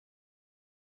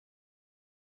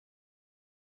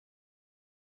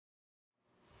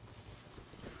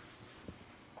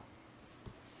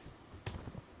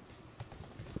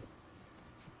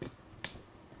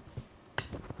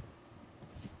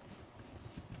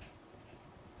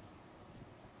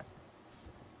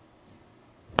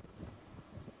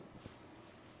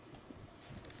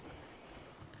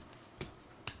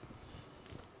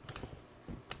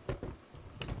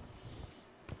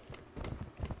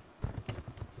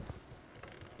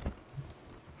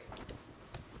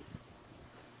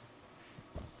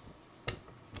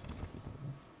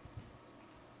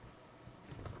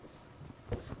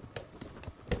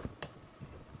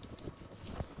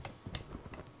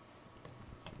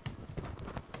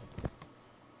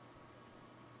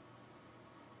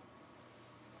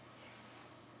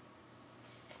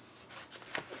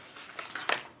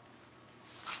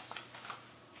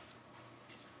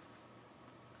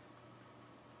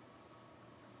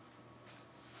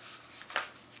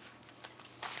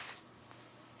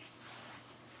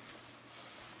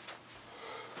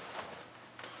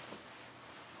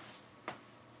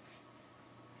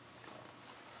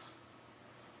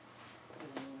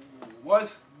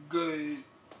What's good,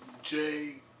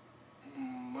 J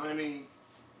Money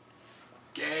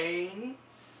Gang,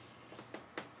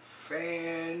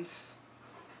 fans,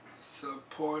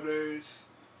 supporters,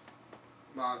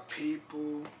 my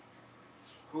people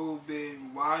who've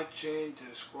been watching,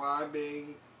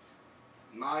 subscribing,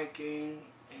 liking,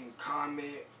 and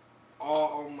comment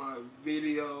all of my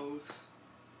videos.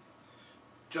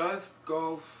 Just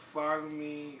go follow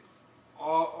me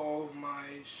all of my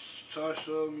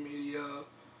social media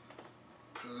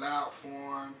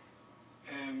platform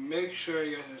and make sure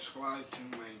you subscribe to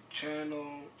my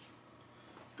channel.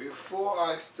 Before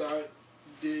I start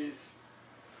this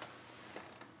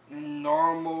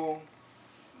normal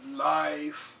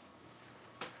life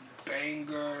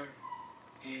banger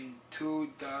in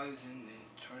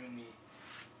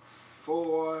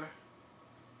 2024,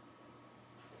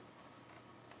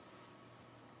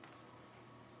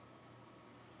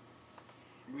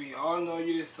 we all know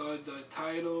you saw the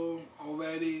title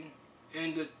already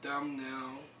in the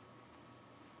thumbnail,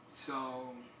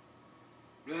 so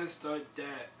let's start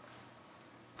that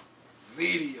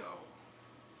video.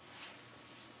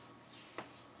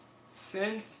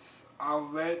 Since I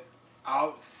went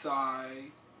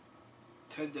outside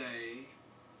today,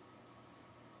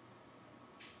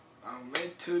 I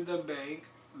went to the bank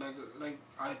like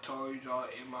I told y'all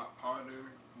in my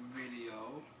other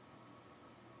video,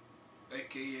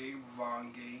 aka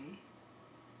vlogging.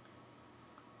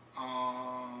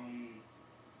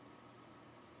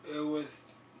 It was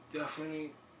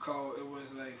definitely cold. It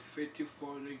was like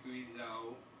 54 degrees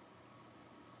out.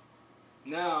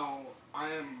 Now I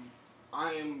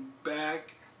am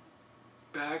back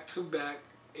to back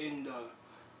in the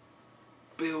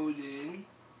building.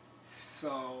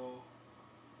 So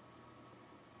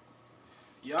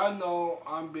y'all know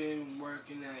I've been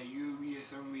working at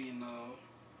UBS Arena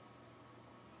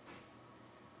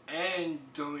and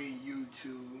doing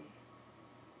YouTube.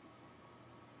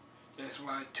 That's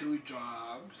my two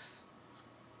jobs.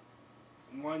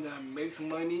 One that makes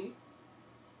money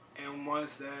and one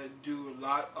that do a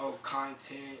lot of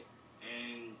content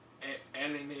and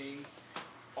editing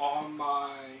on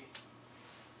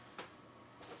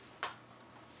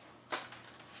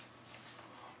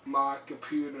my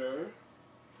computer.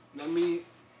 Let me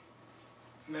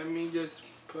just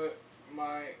put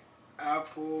my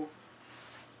Apple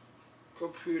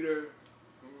computer.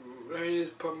 Let me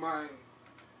just put my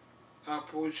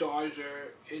Apple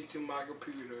charger into my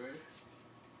computer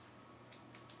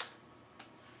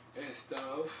and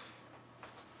stuff.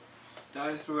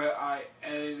 That's where I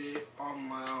edited on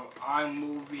my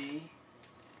iMovie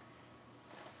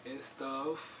and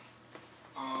stuff.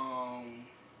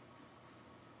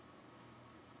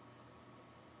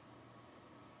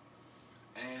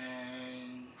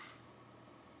 And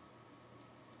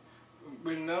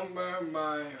remember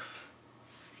my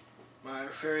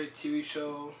favorite TV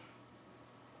show,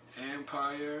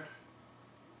 Empire,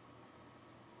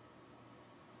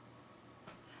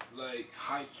 like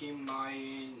Hakeem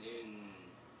Mayan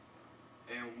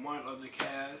and one of the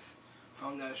cast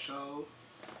from that show.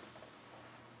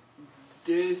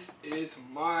 This is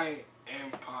my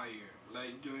empire,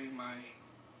 like doing my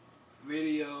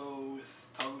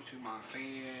videos, talking to my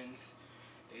fans,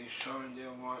 and showing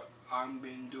them what I've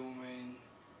been doing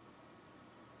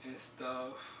and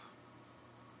stuff.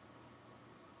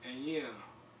 And yeah,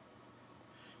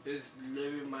 just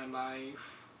living my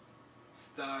life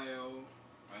style,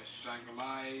 my strike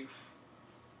life.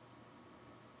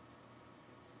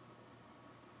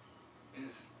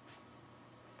 It's,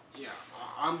 yeah,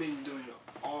 I've been doing it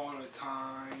all the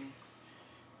time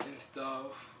and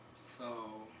stuff.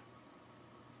 So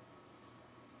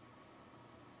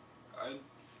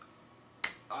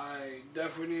I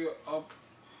definitely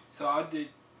so I did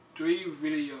 3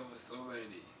 videos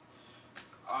already.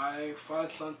 I found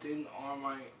something on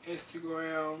my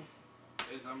Instagram,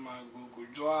 it's on my Google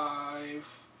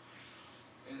Drive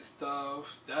and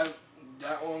stuff. That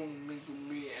one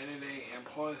me editing and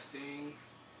posting.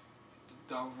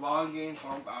 The vlogging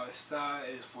from outside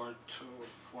is for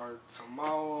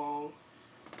tomorrow,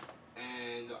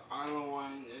 and the other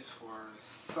one is for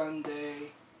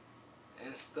Sunday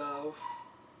and stuff.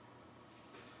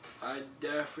 I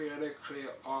definitely had to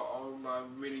clear all of my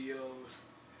videos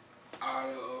out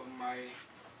of my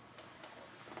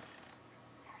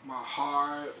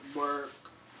hard work,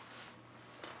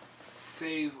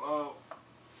 save up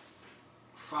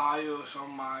files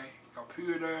on my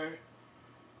computer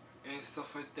and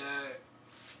stuff like that.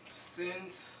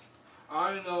 Since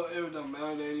I don't know if the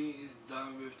mail lady is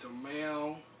done with the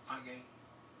mail, I can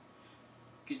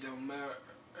get the mail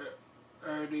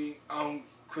early,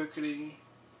 quickly.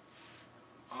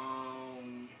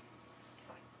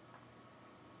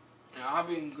 I've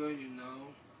been good, you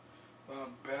know. My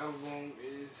bedroom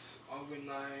is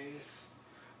organized.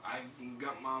 I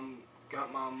got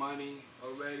my money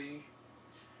already.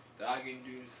 That I can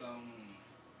do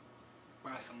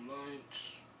buy some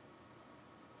lunch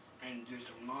and do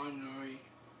some laundry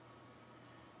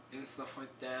and stuff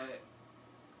like that.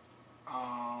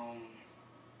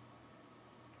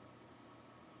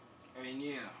 And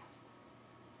yeah,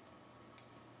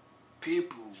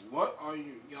 people, what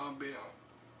y'all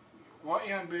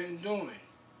been doing?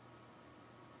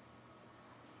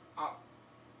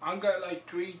 I got like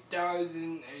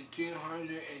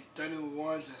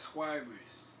 3,331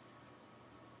 subscribers.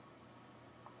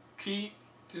 Keep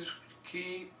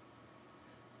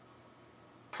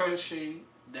pushing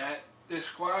that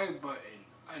subscribe button.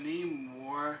 I need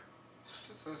more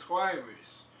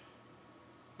subscribers.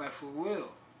 Like for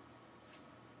real.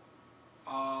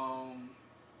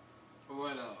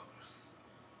 What else?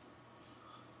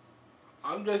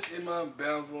 I'm just in my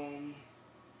bedroom,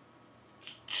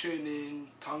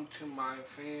 chilling, talking to my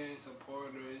fans,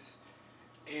 supporters,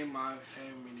 and my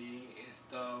family and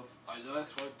stuff. I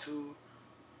just went to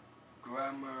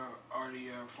Grandma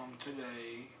earlier from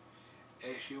today,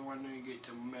 and she wanted to get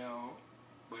the mail,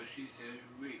 but she said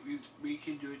we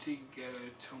can do it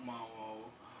together tomorrow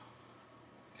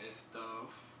and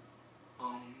stuff.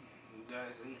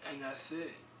 That's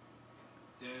it.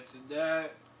 Then after that,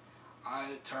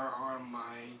 I turn on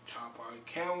my tripod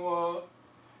camera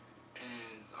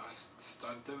and I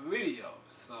start the video.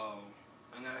 So,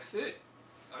 and that's it.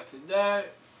 After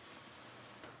that,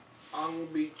 I'm gonna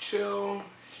be chill,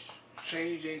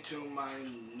 change into my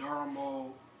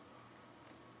normal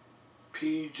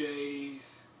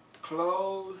PJs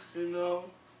clothes, you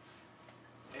know,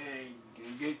 and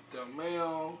get the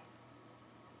mail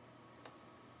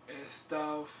and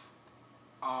stuff.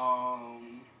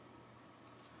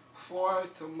 For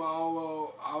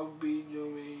tomorrow, I'll be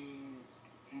doing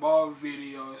more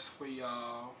videos for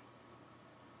y'all.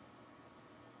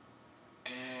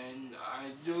 And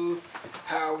I do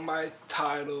have my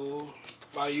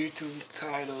YouTube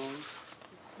titles.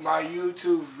 My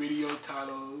YouTube video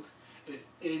titles is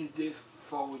in this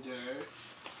folder.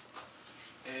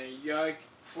 And y'all,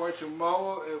 for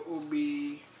tomorrow, it will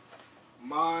be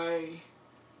my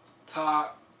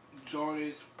top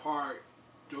Jordans Part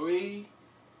 3.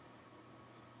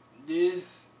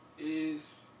 This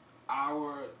is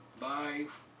our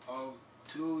life of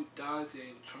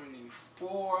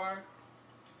 2024.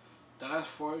 That's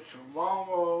for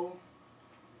tomorrow.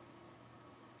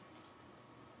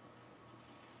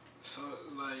 So,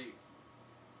 like,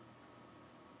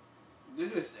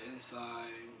 this is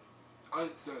inside.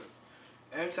 So,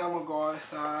 every time I go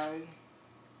outside,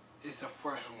 it's the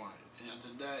first one. And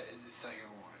after that, it's the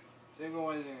second one. The second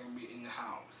one is going to be in the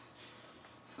house.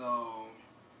 So,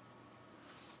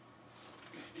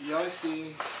 y'all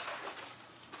see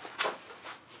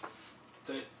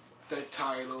the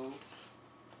title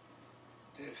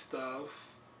and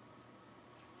stuff.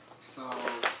 So,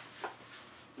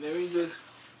 let me just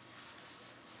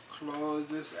close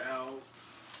this out.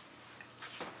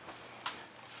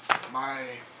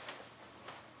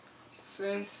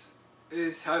 Since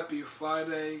it's Happy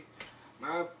Friday,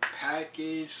 my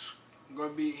package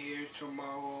gonna be here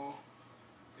tomorrow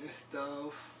and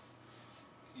stuff.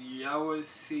 Y'all will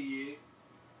see it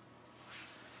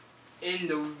in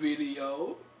the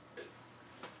video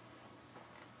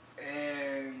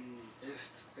and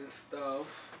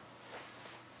stuff.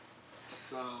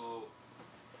 So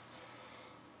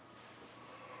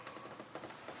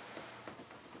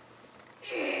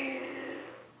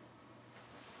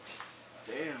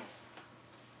damn.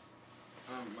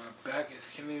 My back is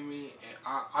killing me, and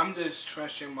I'm just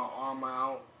stretching my arm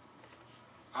out.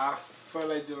 I feel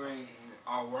like doing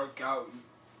a workout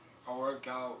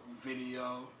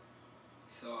video,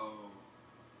 so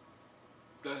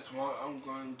that's what I'm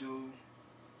going to do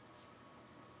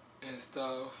and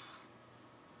stuff.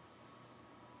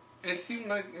 It seemed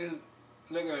like a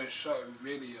short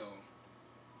video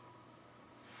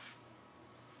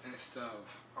and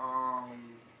stuff.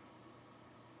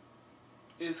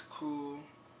 It's cool,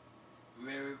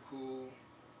 very cool,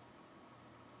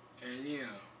 and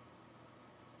yeah.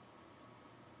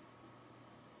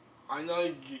 I know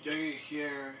you can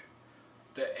hear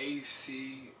the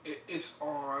AC. It's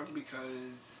on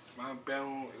because my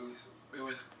bedroom it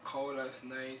was cold last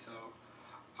night, so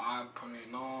I put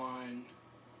it on.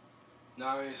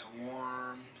 Now it's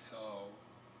warm, so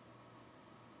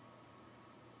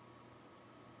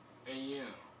and yeah.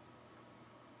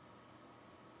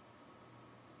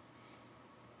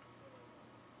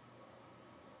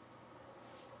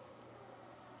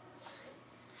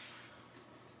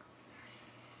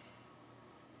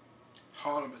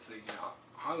 hold up a second.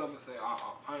 Hold up a second.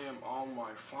 I am on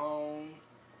my phone.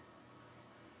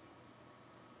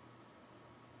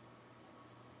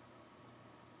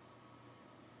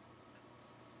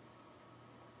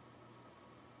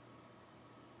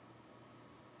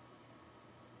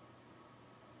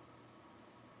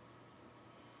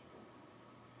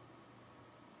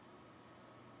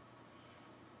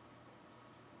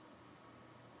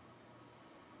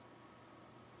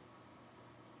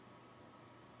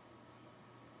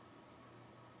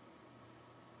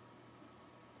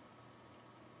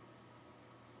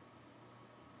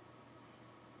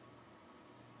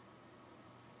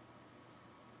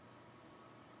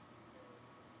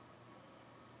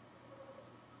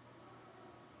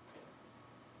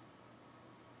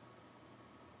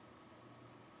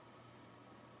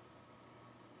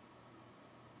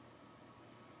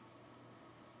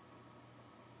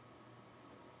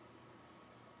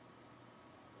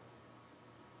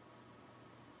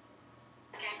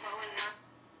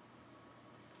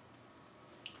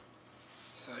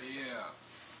 So yeah,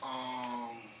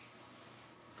 I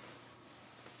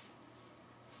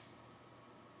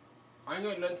ain't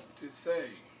got nothing to say.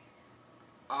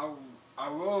 I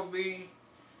will be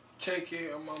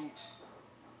checking on my.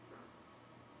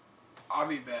 I'll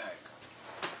be back.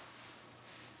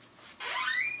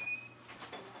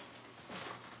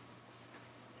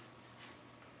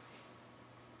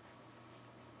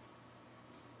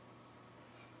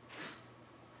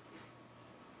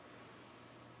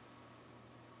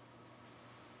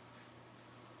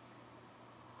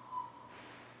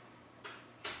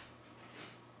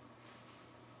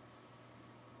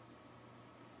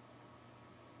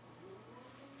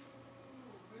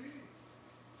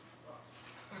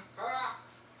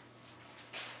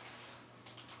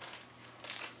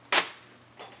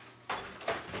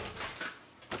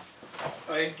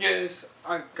 I guess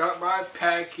I got my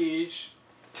package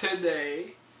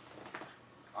today.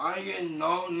 I get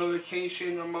no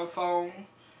notification on my phone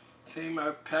saying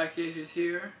my package is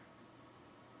here.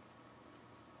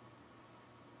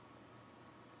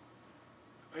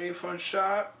 Any fun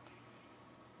shop?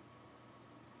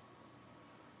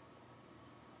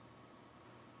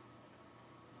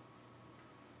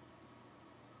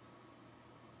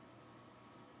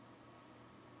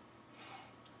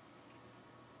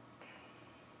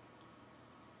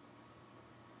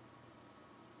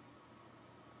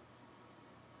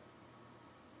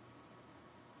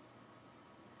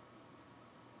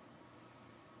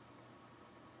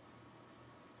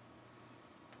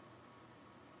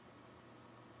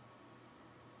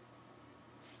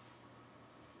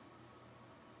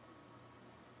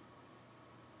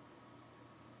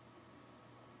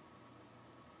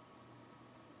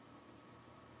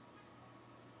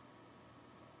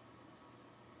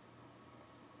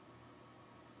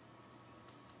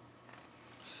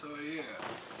 So yeah,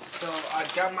 so I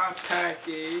got my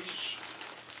package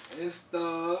and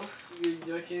stuff.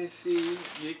 Y'all can see,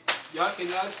 y'all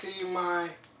cannot see my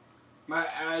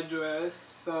address.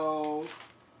 So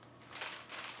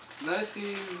let's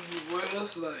see what it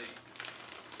looks like.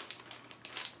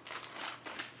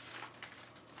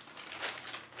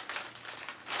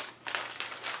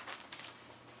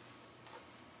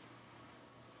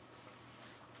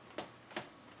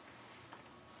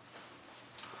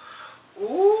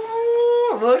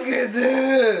 Ooh, look at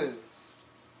this.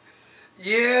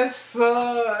 Yes,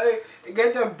 sir. It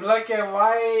got the black and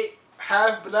white,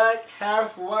 half black,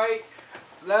 half white.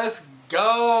 Let's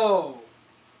go.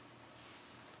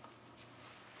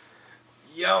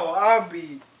 Yo, I'll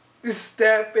be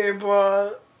stepping,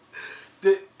 bro.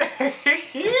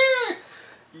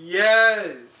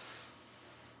 Yes.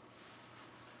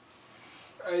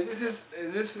 Alright, this is,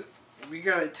 we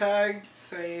got a tag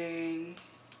saying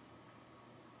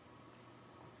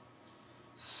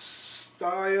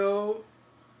style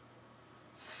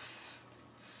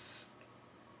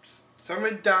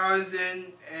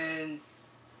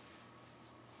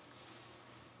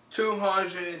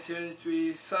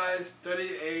 7,273, size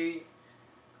 38,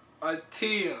 a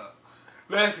Tia.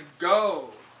 Let's go.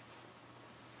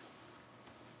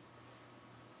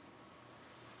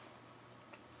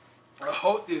 I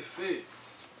hope this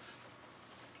fits.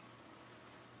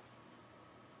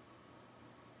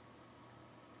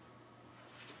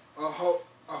 I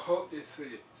hope this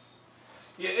fits.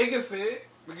 Yeah, it can fit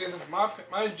because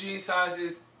my jean size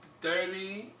is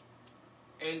 30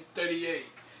 and 38.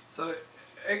 So,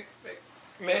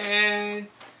 man,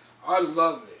 I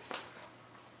love it.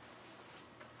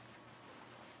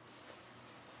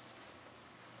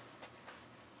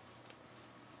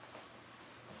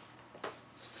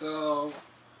 So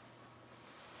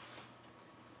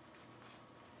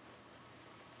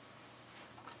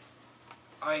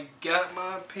I got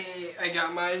my pants, I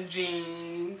got my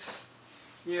jeans,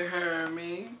 you heard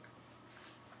me?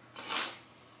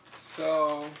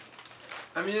 So,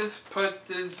 let me just put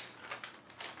this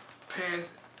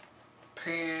pants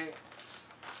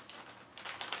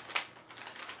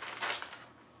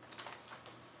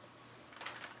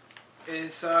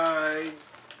inside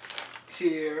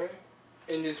here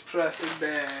in this plastic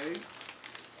bag,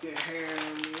 you hear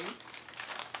me?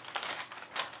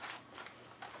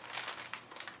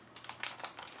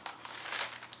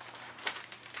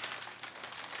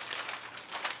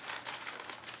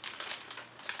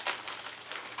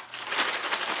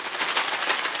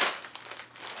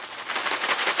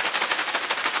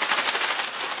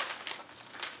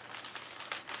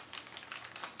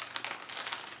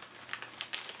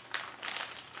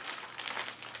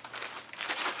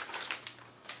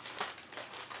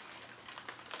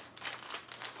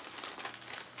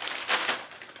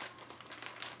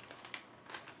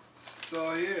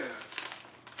 So yeah.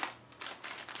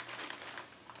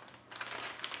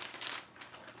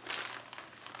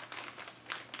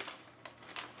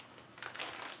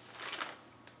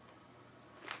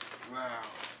 Wow.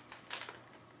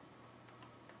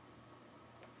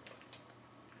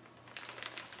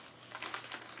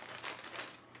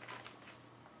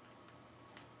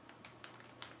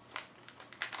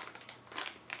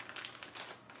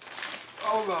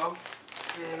 Oh well.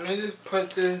 Let me just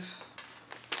put this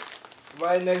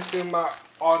right next to my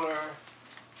other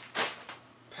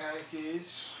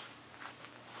package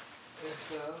and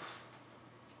stuff.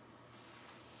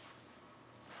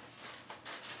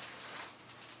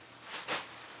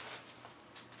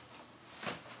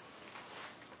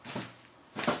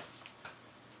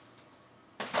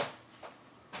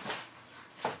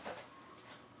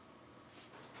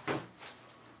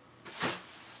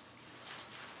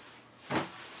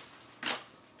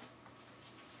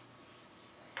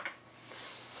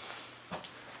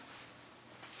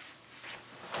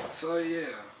 So yeah.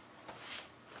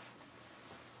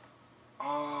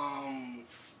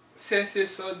 Since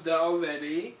it's so done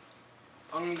already,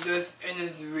 I'm just in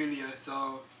this video,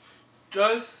 so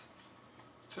just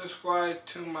subscribe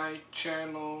to my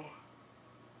channel,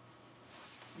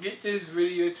 get this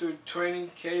video to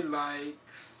 20k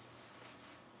likes,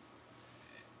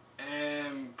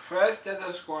 and press that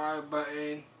subscribe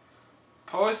button,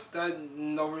 post that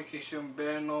notification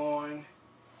bell on,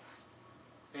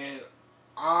 and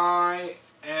I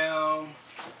am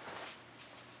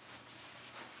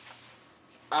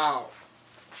out.